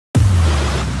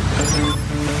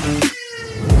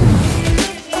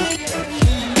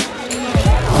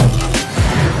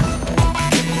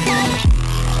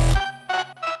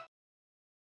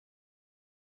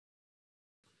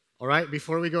All right,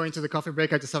 before we go into the coffee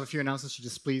break, I just have a few announcements. So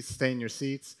just please stay in your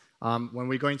seats. When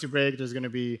we go into break, there's going to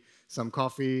be some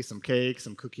coffee, some cake,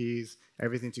 some cookies,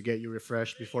 everything to get you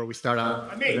refreshed before we start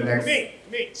out.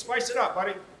 Me, spice it up,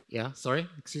 buddy. Yeah, sorry,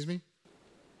 excuse me?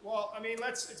 Well, I mean,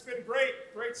 it's been a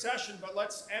great session, but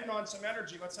let's end on some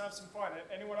energy. Let's have some fun.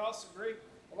 Anyone else agree?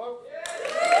 Hello?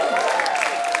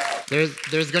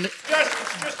 There's going to...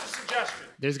 It's just a suggestion.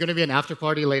 There's going to be an after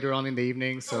party later on in the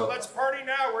evening, so... So let's party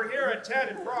now. We're here at TED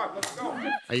in Prague. Let's go.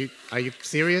 Are you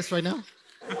serious right now?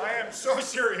 I am so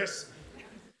serious.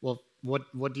 Well,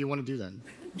 what do you want to do then?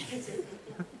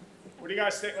 What do you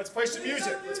guys think? Let's play some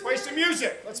music.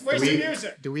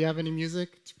 Do we have any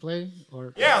music to play?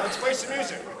 Or yeah, let's play some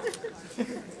music.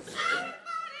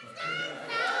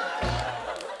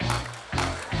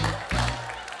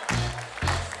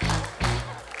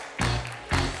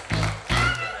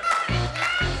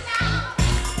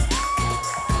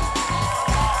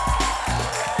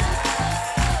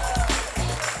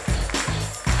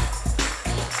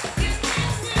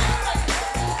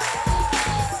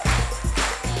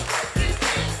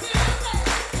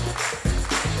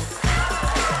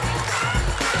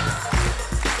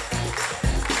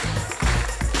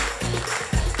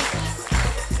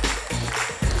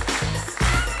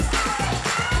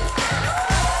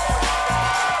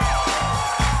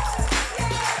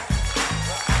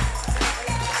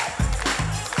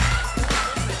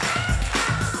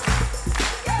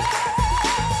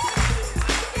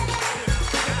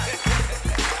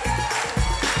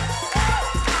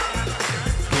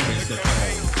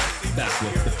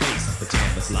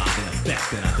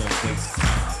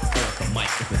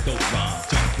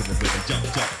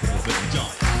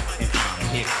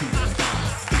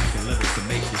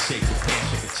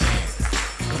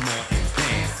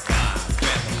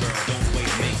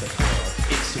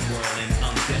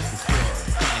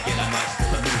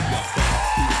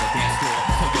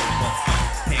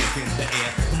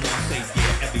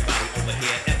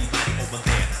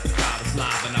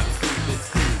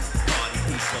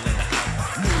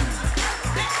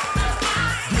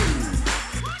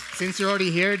 Since you're already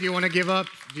here, do you want to give up?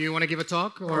 Do you want to give a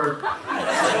talk? Or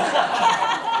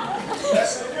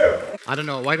Yes, I do. I don't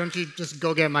know. Why don't you just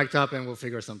go get mic'd up and we'll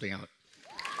figure something out?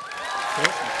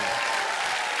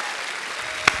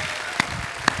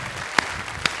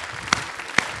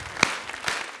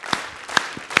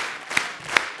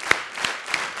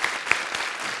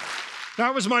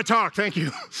 That was my talk. Thank you.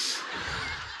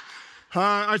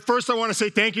 First, I want to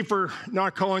say thank you for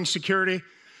not calling security,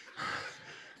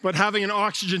 but having an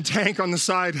oxygen tank on the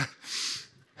side.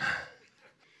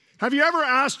 Have you ever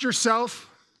asked yourself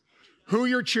who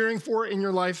you're cheering for in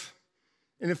your life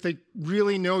and if they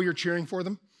really know you're cheering for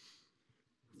them?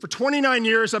 For 29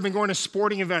 years, I've been going to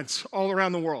sporting events all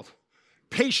around the world,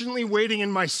 patiently waiting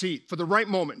in my seat for the right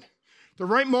moment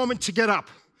to get up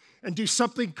and do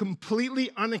something completely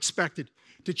unexpected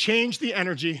to change the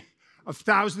energy of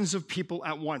thousands of people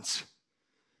at once.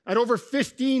 At over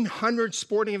 1,500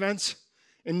 sporting events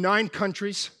in 9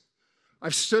 countries,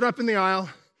 I've stood up in the aisle,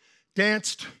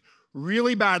 danced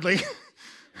really badly,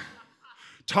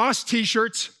 tossed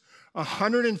t-shirts,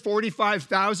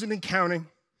 145,000 and counting,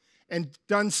 and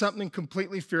done something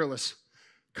completely fearless,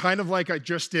 kind of like I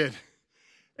just did.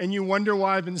 And you wonder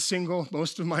why I've been single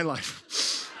most of my life.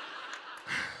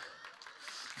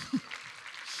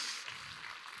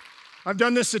 I've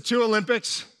done this at 2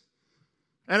 Olympics,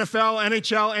 NFL,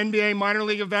 NHL, NBA, minor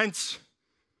league events,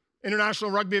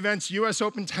 international rugby events, US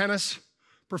Open tennis,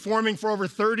 performing for over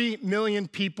 30 million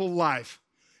people live.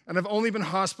 And I've only been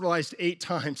hospitalized 8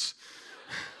 times.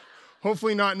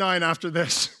 Hopefully not 9 after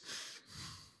this.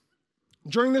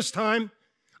 During this time,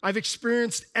 I've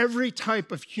experienced every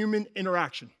type of human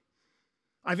interaction.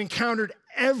 I've encountered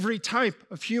every type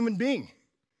of human being.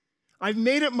 I've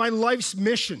made it my life's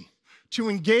mission to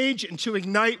engage and to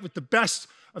ignite with the best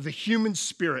of the human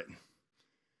spirit.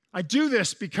 I do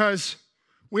this because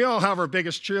we all have our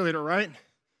biggest cheerleader, right?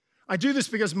 I do this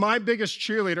because my biggest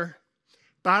cheerleader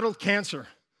battled cancer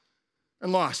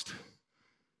and lost.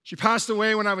 She passed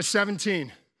away when I was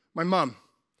 17, my mom.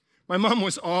 My mom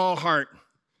was all heart.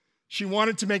 She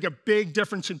wanted to make a big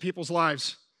difference in people's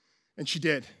lives, and she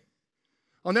did.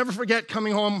 I'll never forget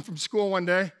coming home from school one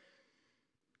day.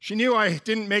 She knew I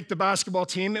didn't make the basketball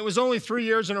team. It was only 3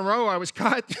 years in a row I was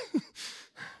cut.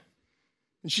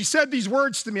 And she said these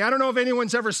words to me. I don't know if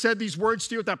anyone's ever said these words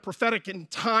to you at that prophetic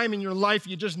time in your life.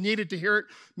 You just needed to hear it.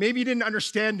 Maybe you didn't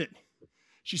understand it.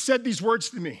 She said these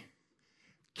words to me.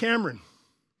 Cameron,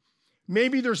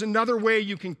 maybe there's another way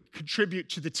you can contribute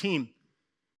to the team.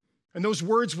 And those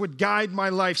words would guide my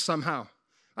life somehow.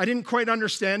 I didn't quite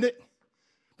understand it,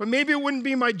 but maybe it wouldn't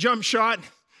be my jump shot.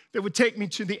 that would take me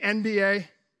to the NBA,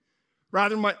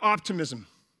 rather my optimism,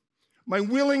 my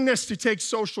willingness to take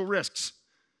social risks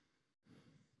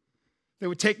that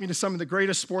would take me to some of the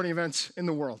greatest sporting events in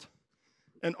the world.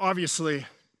 And obviously,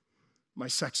 my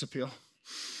sex appeal.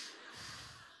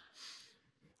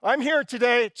 I'm here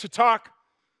today to talk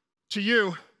to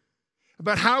you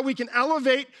about how we can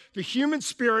elevate the human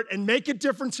spirit and make a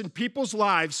difference in people's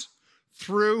lives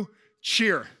through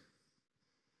cheer.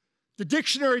 The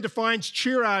dictionary defines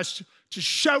cheer as to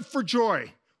shout for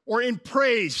joy or in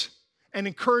praise and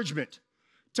encouragement,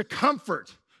 to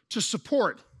comfort, to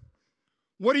support.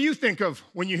 What do you think of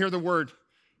when you hear the word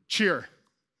cheer?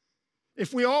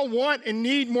 If we all want and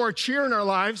need more cheer in our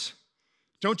lives,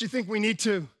 don't you think we need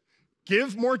to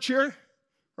give more cheer,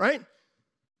 right?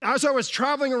 As I was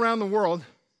traveling around the world,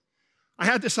 I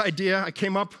had this idea. I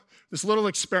came up with this little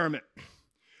experiment.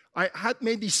 I had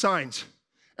made these signs,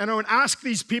 and I would ask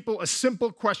these people a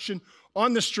simple question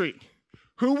on the street.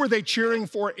 Who were they cheering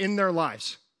for in their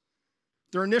lives?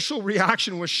 Their initial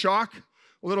reaction was shock,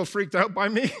 a little freaked out by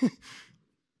me.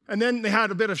 And then they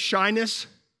had a bit of shyness.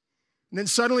 And then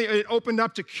suddenly it opened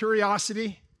up to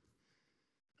curiosity.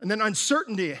 And then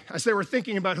uncertainty as they were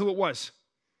thinking about who it was.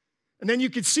 And then you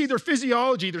could see their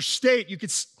physiology, their state. You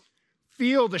could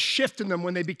feel the shift in them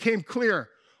when they became clear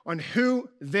on who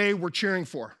they were cheering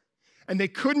for. And they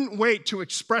couldn't wait to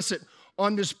express it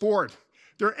on this board.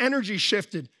 Their energy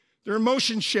shifted. Their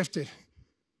emotions shifted.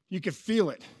 You could feel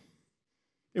it.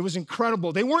 It was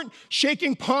incredible. They weren't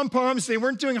shaking pom-poms. They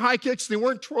weren't doing high kicks. They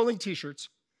weren't twirling t-shirts.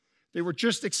 They were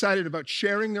just excited about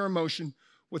sharing their emotion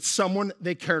with someone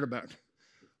they cared about.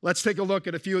 Let's take a look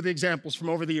at a few of the examples from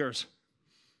over the years.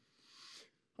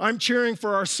 I'm cheering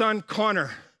for our son,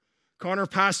 Connor. Connor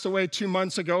passed away 2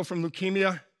 months ago from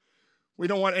leukemia. We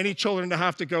don't want any children to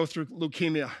have to go through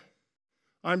leukemia.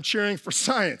 I'm cheering for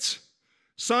science.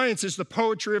 Science is the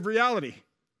poetry of reality.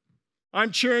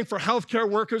 I'm cheering for healthcare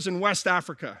workers in West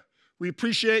Africa. We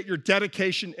appreciate your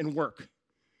dedication and work.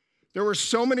 There were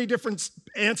so many different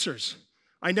answers.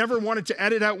 I never wanted to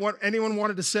edit out what anyone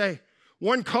wanted to say.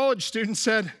 One college student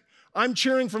said, I'm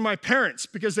cheering for my parents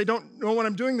because they don't know what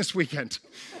I'm doing this weekend.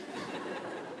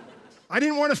 I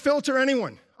didn't want to filter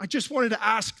anyone. I just wanted to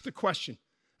ask the question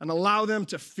and allow them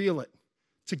to feel it,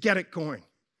 to get it going.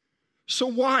 So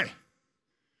why?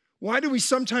 Why do we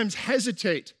sometimes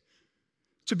hesitate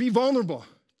to be vulnerable,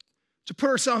 to put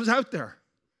ourselves out there?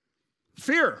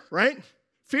 Fear, right?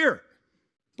 Fear.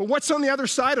 But what's on the other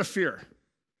side of fear?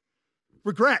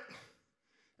 Regret.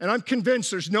 And I'm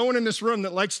convinced there's no one in this room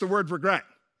that likes the word regret,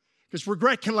 because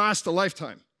regret can last a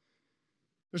lifetime.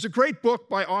 There's a great book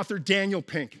by author Daniel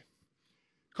Pink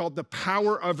called The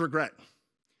Power of Regret.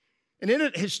 And in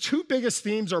it, his two biggest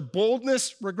themes are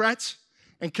boldness regrets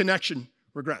and connection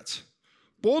regrets.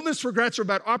 Boldness regrets are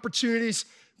about opportunities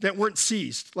that weren't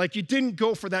seized, like you didn't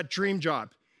go for that dream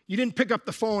job. You didn't pick up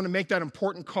the phone and make that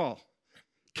important call.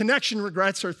 Connection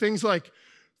regrets are things like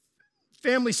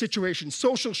family situations,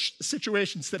 social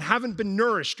situations that haven't been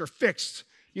nourished or fixed.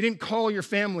 You didn't call your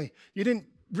family. You didn't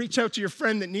reach out to your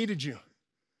friend that needed you.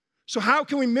 So how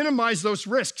can we minimize those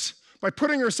risks? By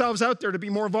putting ourselves out there to be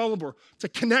more vulnerable, to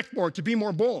connect more, to be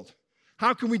more bold.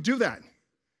 How can we do that?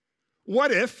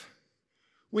 What if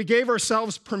we gave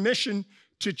ourselves permission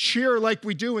to cheer like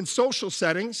we do in social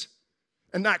settings,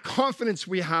 and that confidence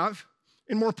we have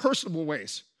in more personable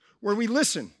ways, where we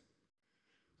listen,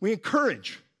 we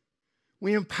encourage,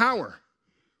 we empower,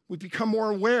 we become more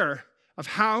aware of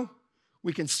how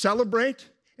we can celebrate,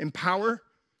 empower,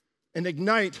 and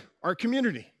ignite our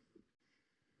community.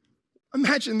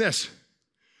 Imagine this.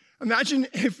 Imagine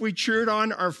if we cheered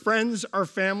on our friends, our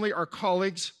family, our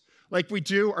colleagues, like we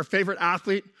do our favorite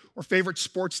athlete or favorite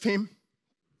sports team.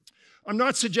 I'm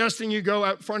not suggesting you go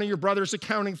out front of your brother's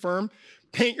accounting firm,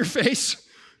 paint your face,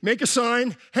 make a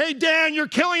sign, hey, Dan, you're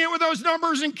killing it with those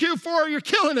numbers in Q4, you're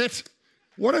killing it.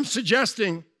 What I'm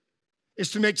suggesting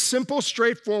is to make simple,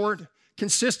 straightforward,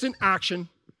 consistent action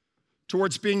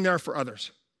towards being there for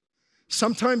others.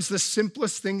 Sometimes the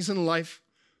simplest things in life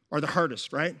are the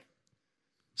hardest, right?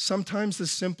 Sometimes the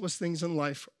simplest things in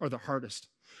life are the hardest.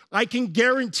 I can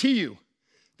guarantee you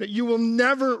that you will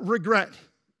never regret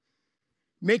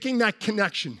making that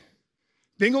connection,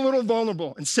 being a little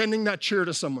vulnerable and sending that cheer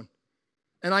to someone.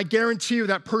 And I guarantee you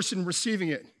that person receiving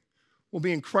it will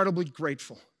be incredibly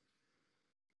grateful.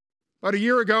 About a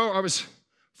year ago, I was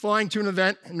flying to an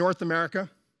event in North America,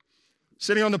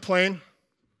 sitting on the plane,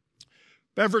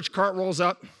 beverage cart rolls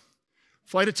up,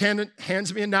 flight attendant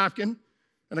hands me a napkin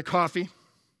and a coffee.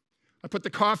 I put the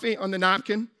coffee on the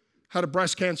napkin, had a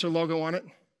breast cancer logo on it.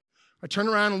 I turn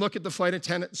around and look at the flight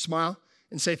attendant and smile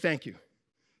and say thank you.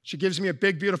 She gives me a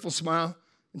big, beautiful smile,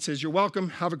 and says, "You're welcome,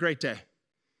 have a great day."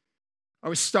 I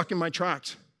was stuck in my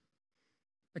tracks.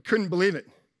 I couldn't believe it.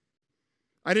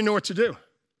 I didn't know what to do.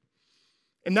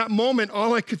 In that moment,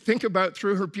 all I could think about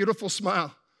through her beautiful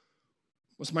smile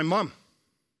was my mom.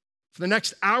 For the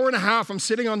next hour and a half, I'm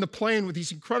sitting on the plane with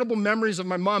these incredible memories of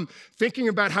my mom, thinking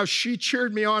about how she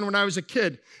cheered me on when I was a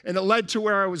kid, and it led to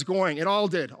where I was going. It all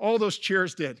did. All those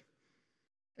cheers did.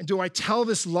 And do I tell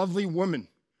this lovely woman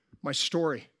my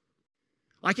story?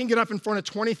 I can get up in front of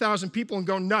 20,000 people and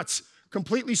go nuts,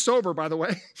 completely sober, by the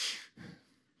way.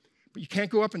 But you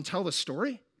can't go up and tell the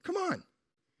story? Come on.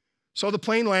 So the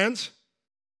plane lands.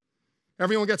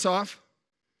 Everyone gets off.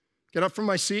 Get up from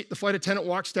my seat. The flight attendant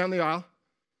walks down the aisle.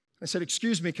 I said,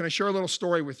 "Excuse me, can I share a little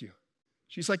story with you?"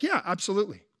 She's like, "Yeah,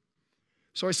 absolutely."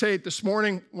 So I say, "This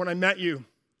morning when I met you,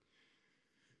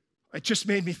 it just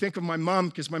made me think of my mom,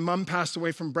 because my mom passed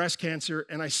away from breast cancer,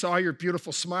 and I saw your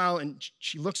beautiful smile, and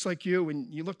she looks like you,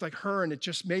 and you look like her, and it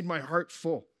just made my heart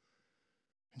full."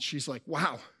 And she's like,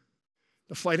 "Wow."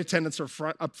 The flight attendants up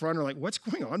front are like, "What's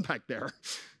going on back there?"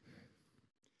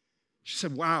 She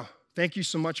said, "Wow, thank you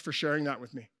so much for sharing that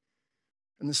with me."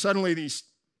 And then suddenly these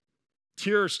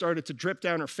tears started to drip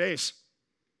down her face.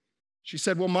 She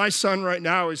said, "Well, my son right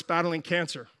now is battling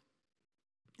cancer,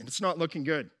 and it's not looking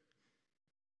good."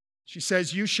 She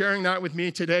says, "You sharing that with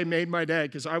me today made my day,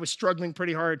 because I was struggling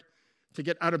pretty hard to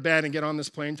get out of bed and get on this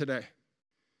plane today."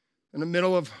 In the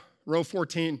middle of row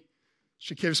 14,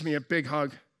 she gives me a big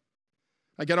hug.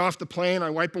 I get off the plane, I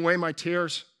wipe away my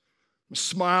tears,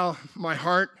 smile, my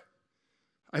heart.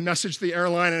 I message the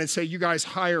airline and I say, "You guys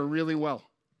hire really well."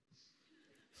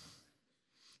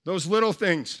 Those little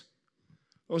things,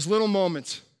 those little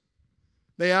moments,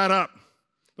 they add up.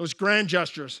 Those grand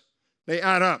gestures, they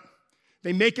add up.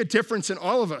 They make a difference in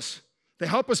all of us. They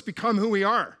help us become who we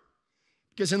are.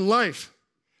 Because in life,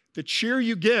 the cheer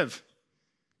you give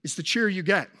is the cheer you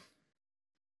get.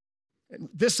 And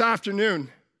this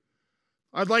afternoon,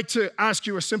 I'd like to ask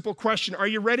you a simple question. Are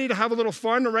you ready to have a little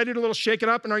fun? Or ready to a little shake it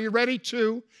up? And are you ready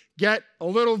to get a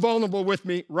little vulnerable with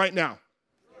me right now?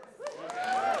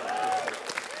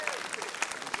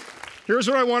 Here's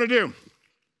what I want to do.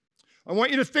 I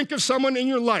want you to think of someone in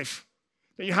your life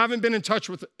that you haven't been in touch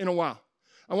with in a while.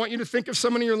 I want you to think of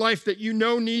someone in your life that you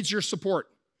know needs your support.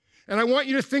 And I want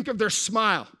you to think of their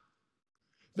smile,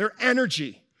 their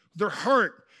energy, their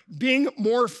heart being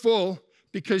more full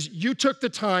because you took the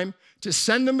time to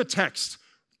send them a text,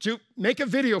 to make a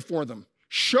video for them,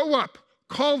 show up,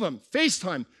 call them,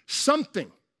 FaceTime,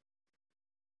 something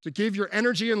to give your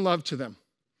energy and love to them.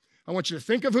 I want you to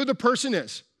think of who the person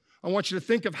is. I want you to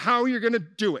think of how you're going to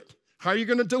do it, how you're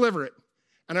going to deliver it.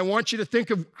 And I want you to think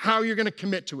of how you're going to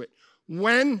commit to it.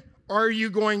 When are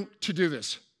you going to do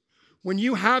this? When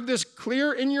you have this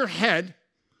clear in your head,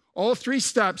 all 3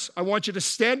 steps, I want you to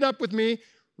stand up with me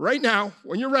right now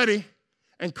when you're ready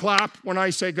and clap when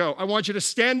I say go. I want you to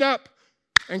stand up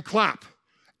and clap.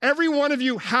 Every one of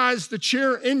you has the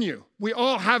cheer in you. We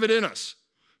all have it in us.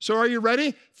 So are you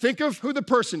ready? Think of who the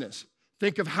person is.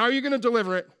 Think of how you're going to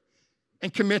deliver it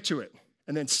and commit to it.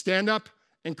 And then stand up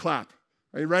and clap.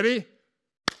 Are you ready?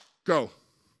 Go.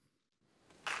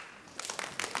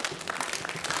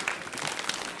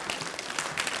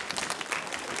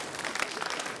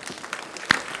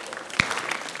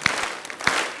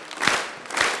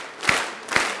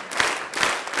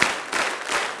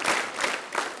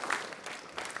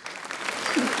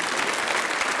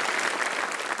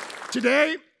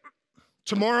 Today,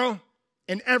 tomorrow,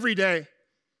 and every day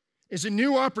is a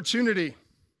new opportunity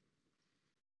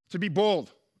to be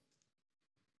bold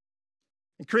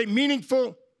and create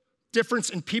meaningful difference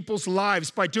in people's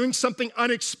lives by doing something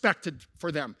unexpected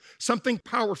for them, something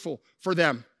powerful for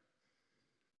them,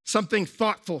 something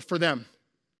thoughtful for them,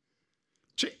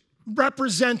 to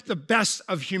represent the best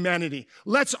of humanity.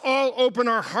 Let's all open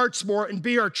our hearts more and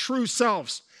be our true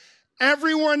selves.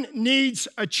 Everyone needs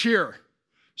a cheer.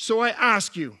 So I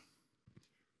ask you,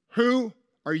 who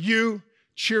are you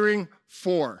cheering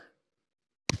for?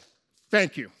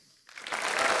 Thank you.